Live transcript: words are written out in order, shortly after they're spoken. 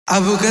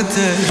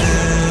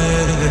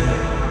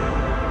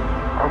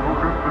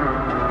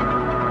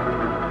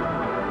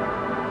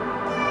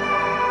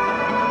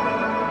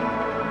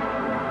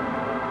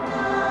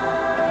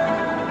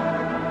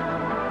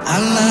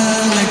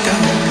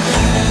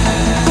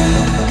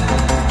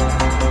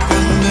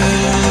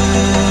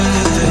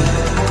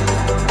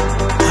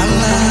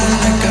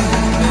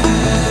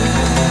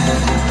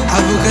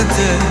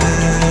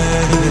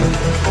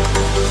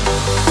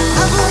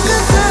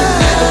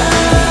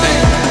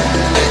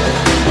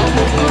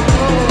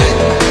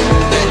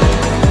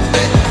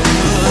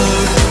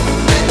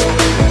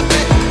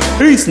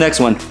Peace, next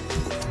one.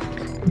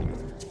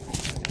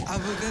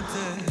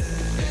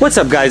 What's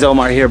up guys,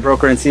 Omar here,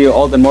 broker and CEO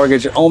Alden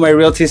Mortgage, Omar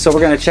Realty. So we're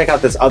gonna check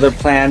out this other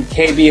plan,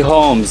 KB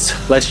Homes.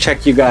 Let's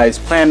check you guys.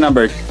 Plan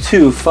number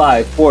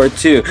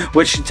 2542,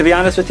 which to be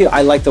honest with you,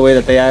 I like the way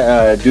that they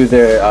do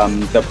their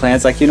the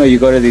plans. Like, you know, you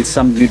go to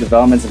some new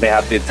developments and they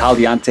have the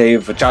Italiante,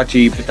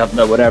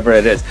 Versace, whatever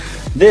it is.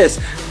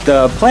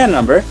 The plan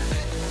number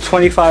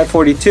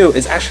 2542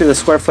 is actually the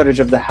square footage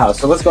of the house.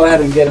 So let's go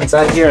ahead and get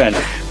inside here and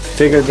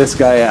figure this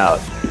guy out.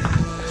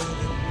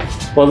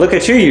 Well, look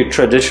at you, you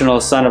traditional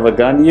son of a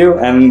gun, you,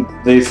 and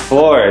these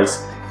floors.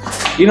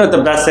 You know what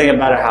the best thing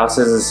about a house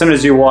is? As soon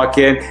as you walk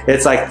in,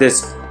 it's like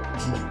this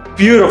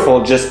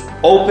beautiful, just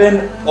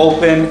open,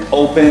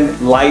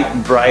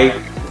 light, bright.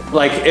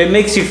 Like, it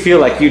makes you feel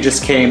like you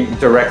just came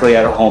directly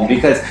out of home,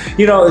 because,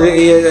 you know,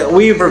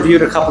 we've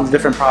reviewed a couple of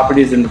different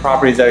properties, and the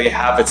properties that you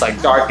have, it's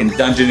like dark and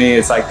dungeony.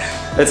 It's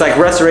like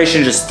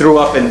restoration just threw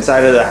up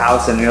inside of the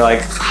house, and you're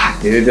like,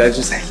 fuck, dude, I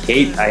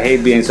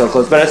hate being so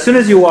close. But as soon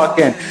as you walk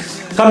in,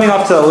 coming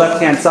off to the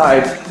left-hand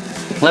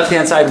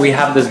side, we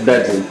have this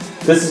bedroom.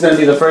 This is going to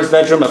be the first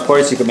bedroom. Of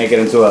course, you can make it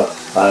into a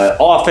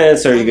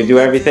office, or you can do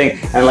everything.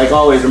 And like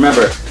always,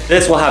 remember,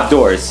 this will have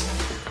doors.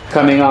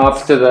 Coming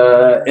off to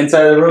the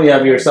inside of the room, you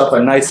have yourself a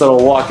nice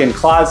little walk-in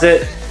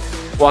closet.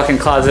 Walk-in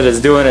closet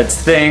is doing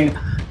its thing.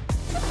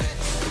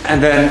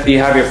 And then you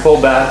have your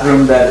full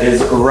bathroom that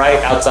is right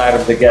outside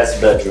of the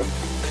guest bedroom.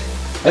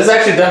 It's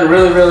actually done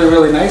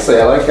really nicely.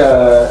 I like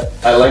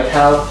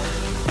how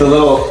the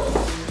little,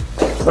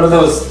 what are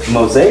those,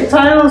 mosaic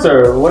tiles,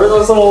 or what are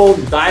those little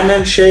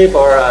diamond shape,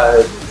 or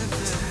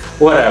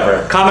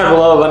whatever. Comment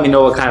below, let me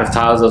know what kind of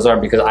tiles those are,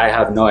 because I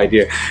have no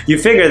idea. You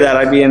figure that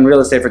I'd be in real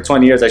estate for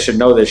 20 years, I should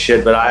know this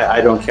shit, but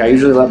I don't care. I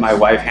usually let my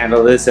wife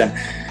handle this, and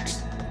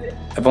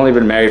I've only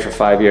been married for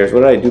 5 years.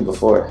 What did I do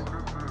before?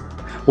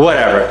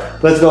 Whatever.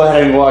 Let's go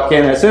ahead and walk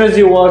in. As soon as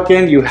you walk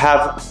in, you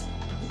have,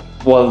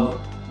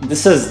 well,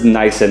 this is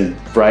nice and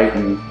bright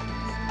and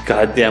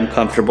goddamn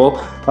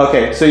comfortable.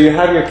 Okay, so you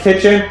have your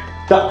kitchen.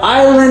 The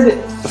island,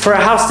 for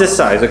a house this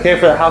size, okay,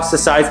 for a house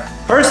this size,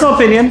 personal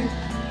opinion,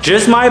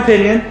 just my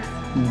opinion,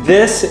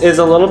 this is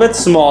a little bit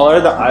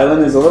smaller. The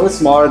island is a little bit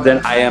smaller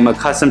than I am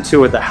accustomed to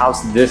with a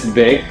house this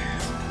big.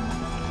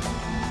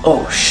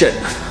 Oh shit.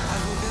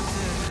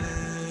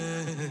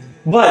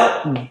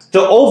 But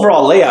the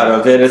overall layout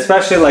of it,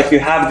 especially like you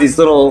have these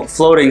little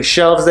floating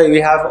shelves that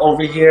you have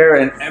over here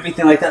and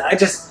everything like that,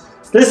 this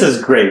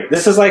is great.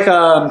 This is like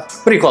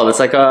what do you call it? It's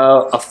like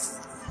a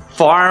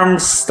farm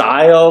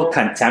style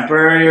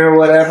contemporary or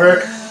whatever.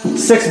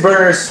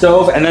 6-burner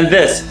stove, and then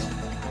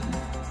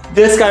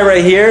this guy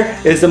right here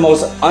is the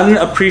most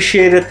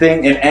unappreciated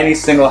thing in any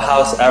single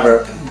house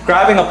ever.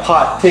 Grabbing a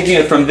pot, taking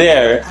it from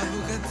there,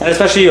 and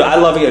especially you, I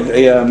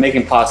love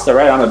making pasta,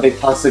 right? I'm a big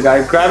pasta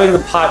guy. Grabbing the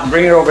pot,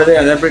 bring it over there,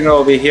 and then bring it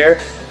over here.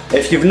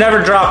 If you've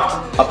never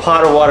dropped a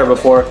pot of water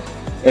before,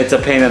 it's a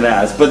pain in the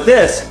ass. But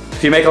this,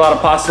 if you make a lot of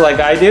pasta like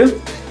I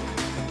do,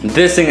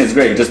 this thing is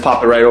great. Just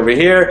pop it right over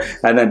here,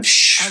 and then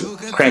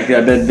crank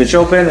that bitch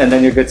open, and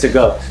then you're good to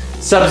go.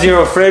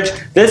 Sub-Zero fridge.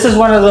 This is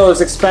one of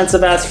those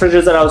expensive ass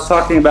fridges that I was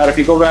talking about. If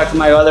you go back to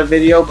my other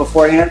video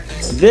beforehand,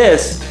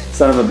 this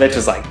son of a bitch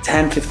is like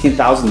 $10,000,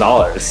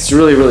 $15,000. It's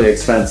really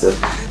expensive.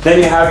 Then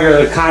you have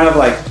your kind of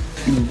like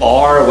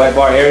wet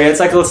bar area. It's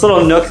like this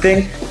little nook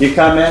thing. You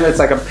come in, it's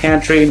like a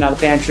pantry, not a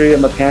pantry,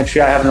 I'm a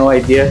pantry, I have no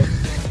idea.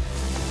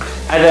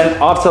 And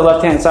then off to the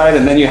left-hand side,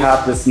 and then you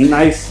have this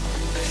nice,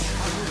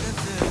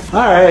 all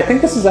right, I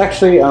think this is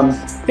actually, I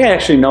think I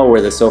actually know where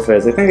the sofa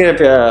is. I think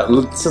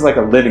this is like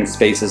a living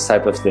spaces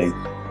type of thing.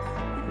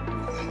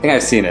 I think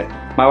I've seen it.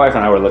 My wife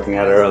and I were looking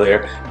at it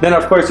earlier. Then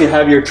of course you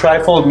have your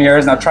trifold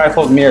mirrors. Now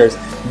trifold mirrors,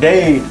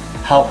 they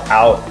help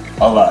out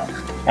a lot.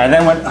 And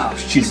then oh,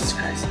 Jesus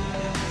Christ.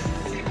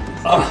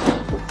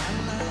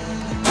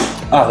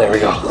 Oh, there we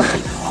go.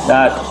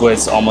 That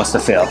was almost a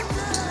fail.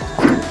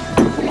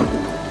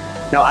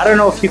 Now I don't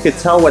know if you could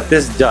tell what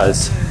this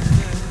does.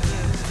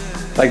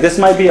 Like, this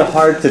might be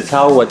hard to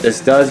tell what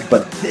this does,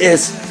 but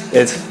this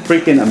is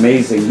freaking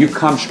amazing. You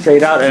come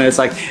straight out and it's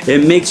like,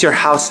 it makes your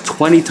house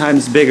 20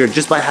 times bigger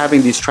just by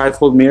having these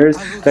trifold mirrors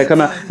that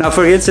come out. Now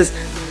for instance,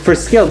 for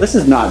scale, this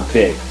is not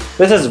big.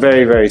 This is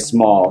very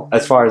small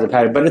as far as the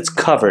patio, but it's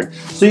covered.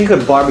 So you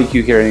could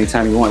barbecue here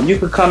anytime you want. You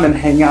could come and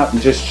hang out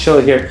and just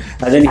chill here.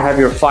 And then you have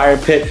your fire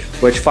pit,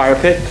 which fire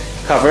pit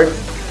covered.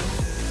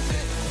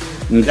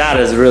 And that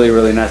is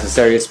really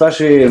necessary,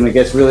 especially when it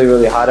gets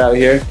really hot out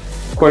here.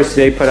 Of course,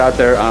 they put out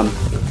their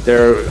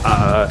their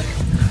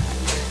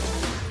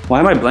why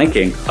am I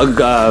blanking? A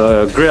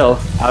grill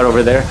out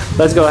over there.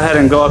 Let's go ahead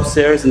and go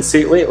upstairs and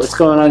see. Wait, what's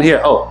going on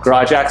here? Oh,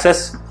 garage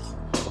access.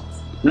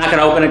 I'm not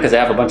gonna open it because I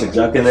have a bunch of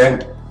junk in there.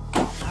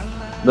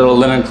 Little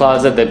linen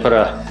closet. They put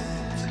a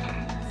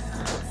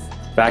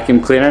vacuum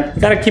cleaner.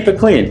 You gotta keep it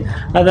clean.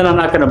 And then I'm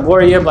not gonna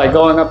bore you by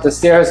going up the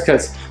stairs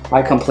because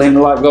I complain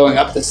a lot going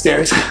up the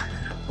stairs.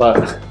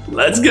 But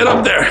let's get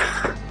up there.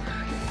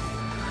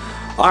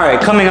 All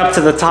right, coming up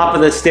to the top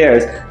of the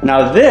stairs.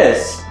 Now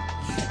this.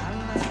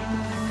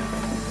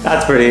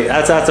 That's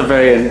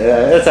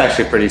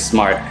actually pretty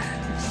smart.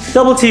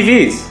 Double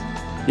TVs.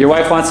 Your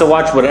wife wants to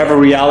watch whatever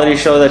reality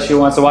show that she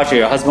wants to watch, or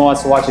your husband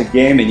wants to watch a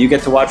game, and you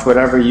get to watch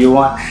whatever you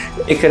want.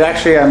 It could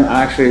actually,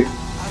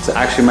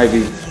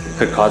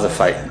 could cause a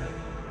fight.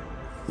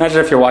 Imagine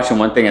if you're watching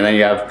one thing and then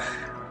you have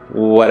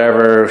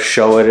whatever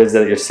show it is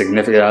that your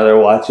significant other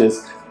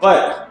watches.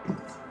 But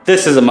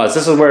this is a must.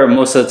 This is where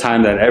most of the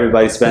time that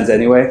everybody spends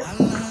anyway.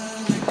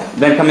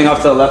 Then coming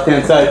off to the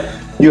left-hand side,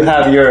 you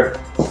have your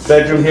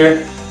bedroom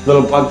here.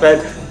 Little bunk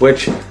bed,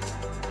 which,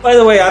 by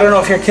the way, I don't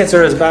know if your kids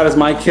are as bad as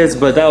my kids,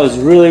 but that was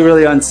really,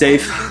 really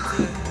unsafe.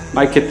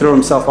 My kid threw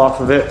himself off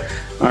of it.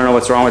 I don't know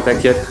what's wrong with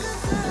that kid.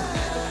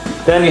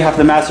 Then you have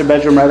the master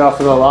bedroom right off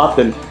of the loft,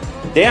 and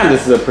damn,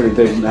 this is a pretty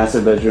big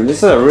master bedroom. This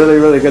is a really,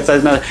 really good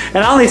size master.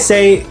 And I only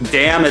say,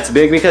 damn, it's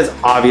big because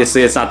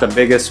obviously it's not the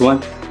biggest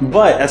one,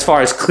 but as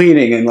far as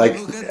cleaning and like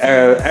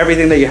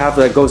everything that you have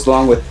that goes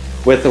along with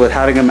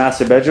having a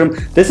master bedroom,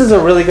 this is a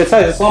really good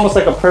size. It's almost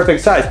like a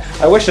perfect size.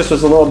 I wish this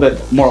was a little bit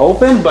more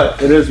open,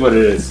 but it is what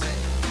it is.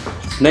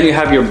 And then you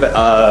have your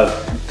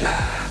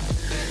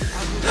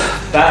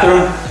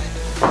bathroom,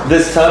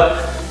 this tub.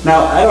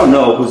 Now, I don't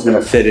know who's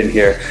gonna fit in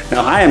here.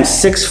 Now, I am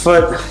 6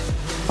 foot,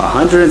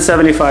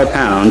 175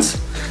 pounds.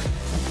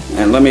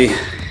 And let me,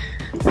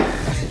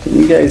 can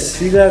you guys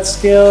see that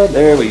scale?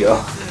 There we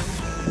go.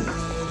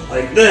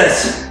 Like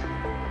this.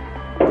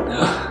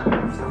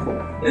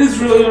 It's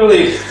really,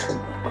 really,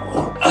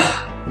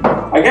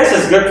 I guess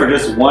it's good for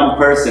just one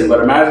person,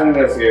 but imagine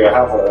if you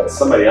have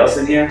somebody else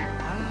in here.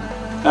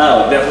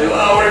 Oh, definitely.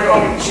 Oh, we're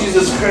going.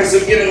 Jesus Christ,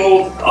 I'm getting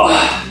old.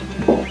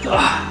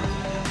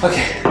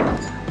 Okay,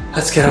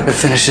 let's get up and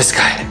finish this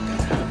guy.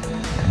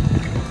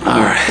 All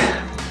right.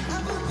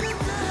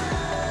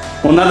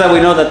 Well, now that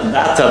we know that the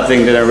bathtub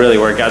thing didn't really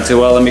work out too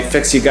well, let me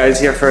fix you guys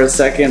here for a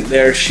second.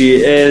 There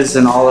she is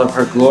in all of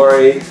her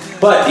glory.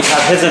 But you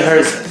have his and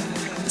hers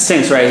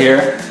sinks right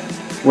here,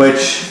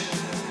 which,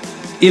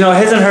 you know,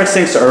 his and her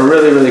sinks are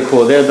really, really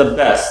cool. They're the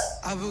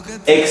best,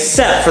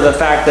 except for the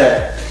fact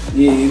that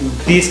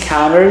these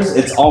counters,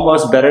 it's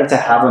almost better to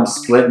have them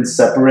split and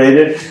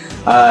separated.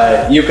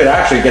 You could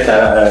actually get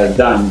that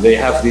done. They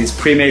have these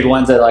pre-made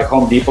ones at like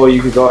Home Depot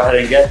you could go ahead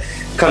and get.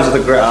 It comes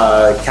with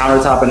a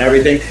countertop and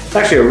everything. It's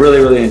actually a really,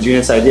 really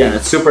ingenious idea, and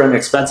it's super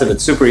inexpensive.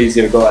 It's super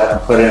easy to go ahead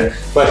and put in.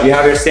 But you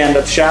have your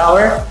stand-up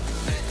shower.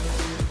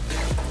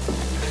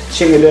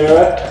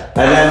 Chingadera.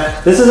 And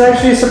then this is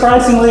actually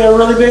surprisingly a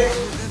really big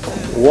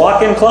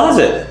walk-in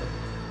closet.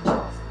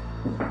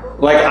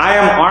 Like, I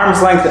am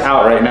arm's length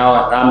out right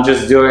now. I'm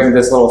just doing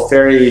this little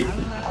fairy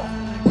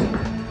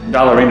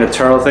ballerina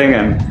turtle thing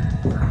and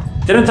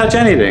didn't touch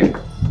anything.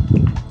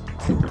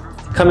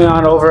 Coming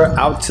on over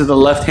out to the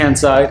left-hand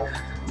side.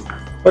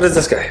 What is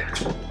this guy?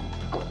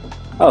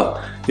 Oh,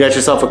 you got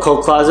yourself a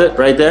coat closet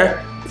right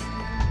there.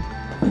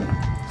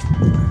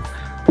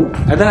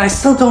 And then I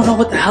still don't know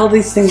what the hell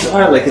these things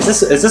are. Like, is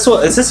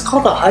this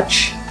called a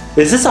hutch?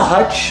 Is this a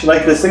hutch?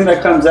 Like this thing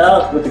that comes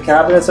out with the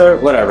cabinets or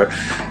whatever.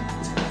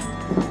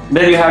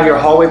 Then you have your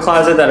hallway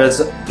closet that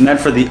is meant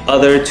for the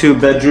other two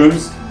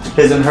bedrooms.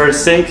 His and her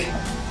sink.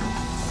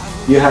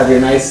 You have your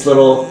nice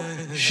little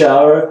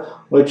shower,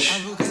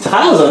 which the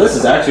tiles on this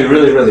is actually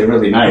really, really,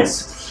 really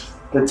nice.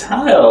 The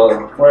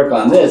tile work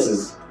on this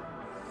is,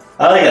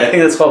 I like it. I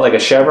think it's called like a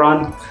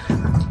chevron.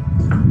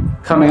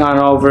 Coming on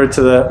over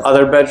to the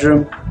other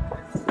bedroom.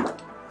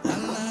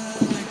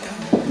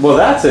 Well,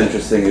 that's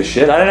interesting as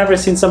shit. I've never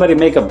seen somebody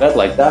make a bed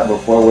like that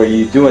before, where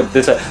you do it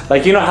this,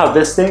 like, you know how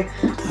this thing,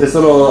 this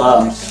little,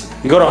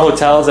 you go to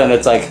hotels and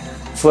it's like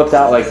flipped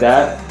out like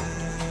that.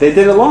 They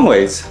did it long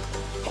ways.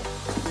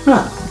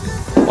 Huh.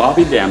 Well, I'll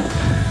be damned.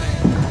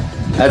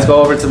 Let's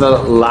go over to the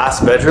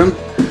last bedroom.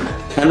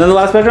 And then the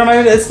last bedroom, I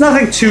mean, it's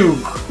nothing too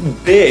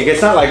big.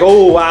 It's not like,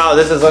 oh wow,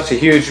 this is such a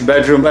huge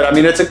bedroom, but I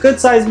mean, it's a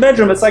good sized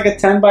bedroom. It's like a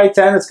 10 by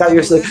 10. It's got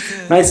your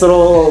nice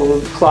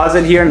little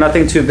closet here,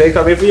 nothing too big.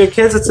 I mean, for your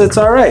kids, it's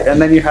all right.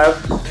 And then you have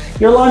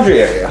your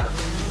laundry area.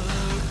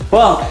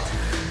 Well,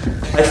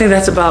 I think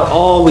that's about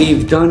all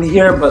we've done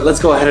here, but let's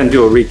go ahead and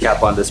do a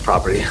recap on this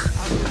property.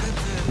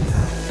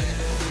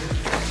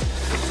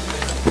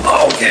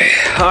 Okay,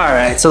 all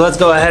right, so let's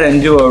go ahead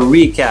and do a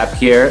recap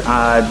here.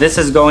 This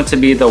is going to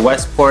be the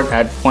WestPort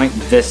at Point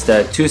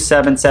Vista,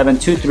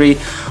 27723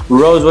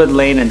 Rosewood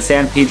Lane in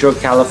San Pedro,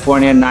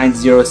 California,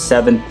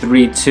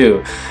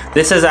 90732.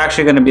 This is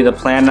actually going to be the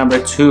plan number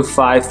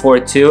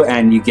 2542,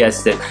 and you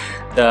guessed it.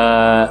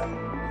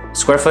 The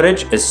square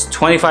footage is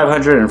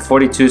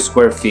 2,542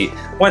 square feet.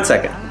 1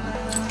 second.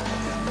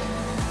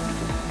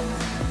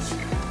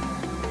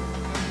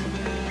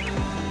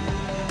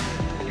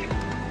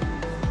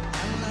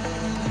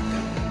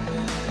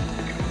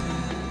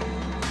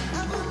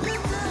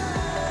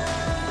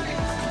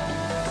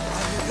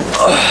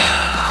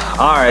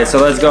 Alright, so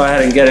let's go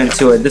ahead and get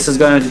into it. This is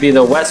going to be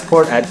the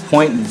WestPort at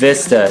Point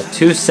Vista,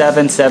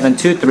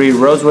 27723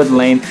 Rosewood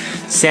Lane,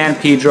 San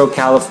Pedro,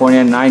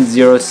 California,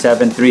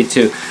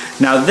 90732.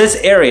 Now this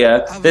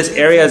area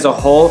as a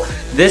whole,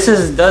 there's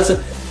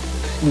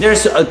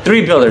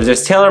three builders.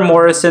 There's Taylor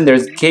Morrison,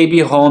 there's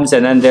KB Homes,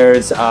 and then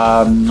there's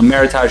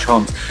Meritage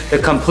Homes. The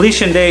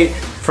completion date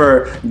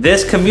for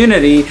this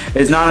community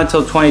is not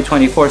until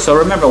 2024. So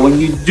remember, when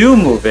you do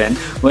move in,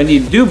 when you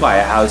do buy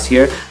a house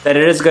here, that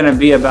it is going to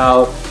be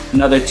about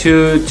another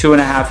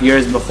 2.5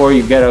 years before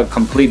you get a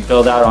complete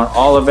build out on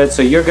all of it.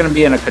 So you're going to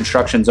be in a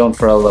construction zone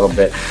for a little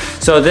bit.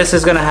 So this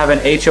is going to have an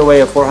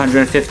HOA of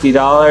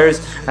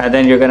 $450, and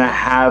then you're going to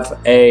have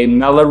a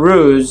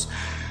Melrose.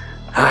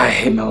 I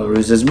hate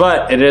Melroses,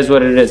 but it is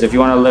what it is. If you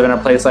want to live in a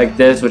place like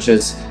this, which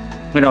is,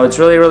 you know, it's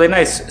really, really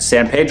nice.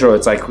 San Pedro,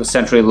 it's like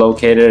centrally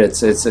located.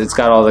 It's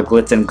got all the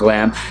glitz and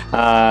glam.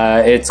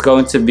 It's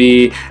going to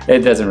be, it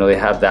doesn't really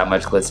have that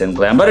much glitz and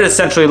glam, but it is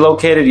centrally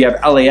located. You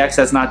have LAX,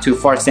 that's not too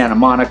far. Santa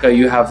Monica,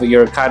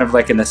 you're kind of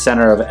like in the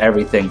center of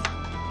everything.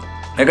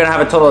 They're gonna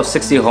have a total of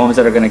 60 homes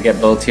that are gonna get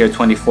built here.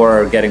 24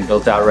 are getting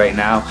built out right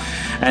now.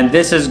 And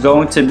this is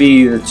going to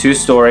be the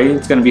 2-story.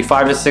 It's gonna be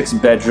 5 to 6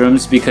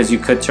 bedrooms, because you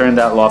could turn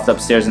that loft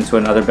upstairs into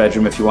another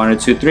bedroom if you wanted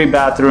to. 3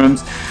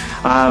 bathrooms.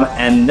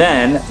 And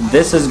then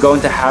this is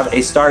going to have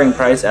a starting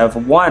price of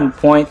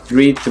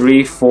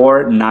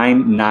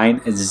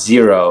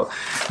 $1,334,990.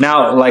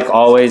 Now, like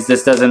always,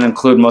 this doesn't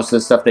include most of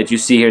the stuff that you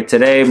see here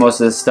today.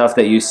 Most of the stuff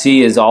that you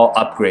see is all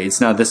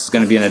upgrades. Now, this is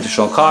gonna be an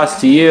additional cost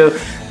to you.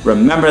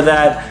 Remember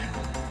that.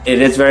 It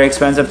is very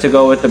expensive to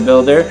go with the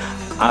builder,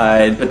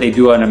 but they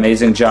do an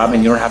amazing job,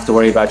 and you don't have to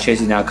worry about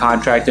chasing down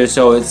contractors.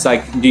 So it's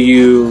like, do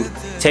you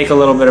take a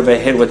little bit of a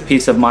hit with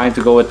peace of mind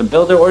to go with the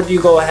builder, or do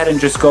you go ahead and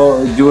just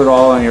go do it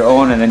all on your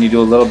own, and then you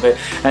do a little bit,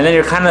 and then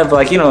you're kind of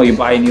like, you know, you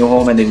buy a new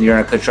home and then you're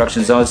in a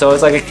construction zone. So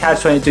it's like a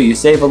catch-22. You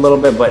save a little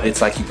bit, but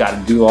it's like you got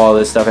to do all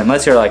this stuff,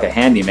 unless you're like a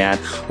handyman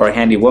or a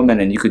handy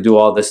woman and you could do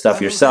all this stuff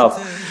yourself.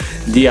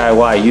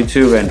 DIY,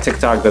 YouTube and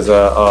TikTok does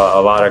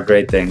a lot of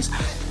great things.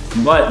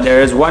 But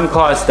there is one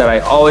cost that I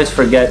always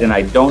forget, and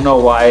I don't know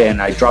why,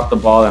 and I dropped the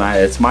ball, and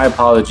it's my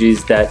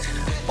apologies, that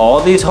all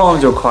these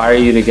homes require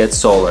you to get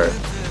solar.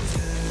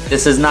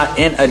 This is not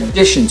in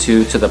addition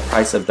to the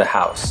price of the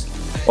house,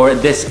 or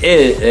this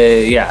is,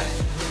 yeah.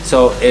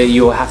 So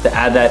you will have to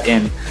add that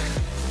in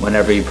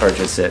whenever you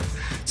purchase it.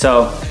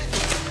 So,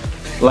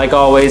 like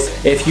always,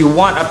 if you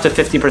want up to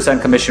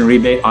 50% commission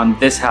rebate on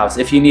this house,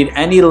 if you need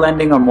any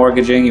lending or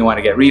mortgaging, you want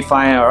to get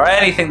refinance or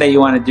anything that you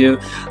want to do,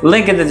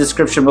 link in the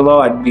description below.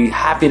 I'd be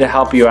happy to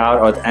help you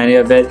out with any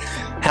of it.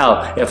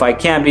 Hell, if I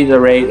can't beat the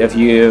rate, if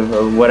you,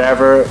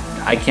 whatever,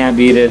 I can't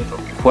beat it,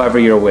 whoever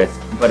you're with.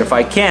 But if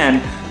I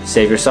can,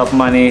 save yourself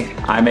money,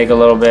 I make a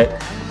little bit,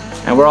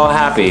 and we're all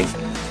happy.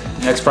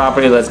 Next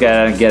property, let's get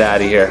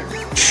out of here.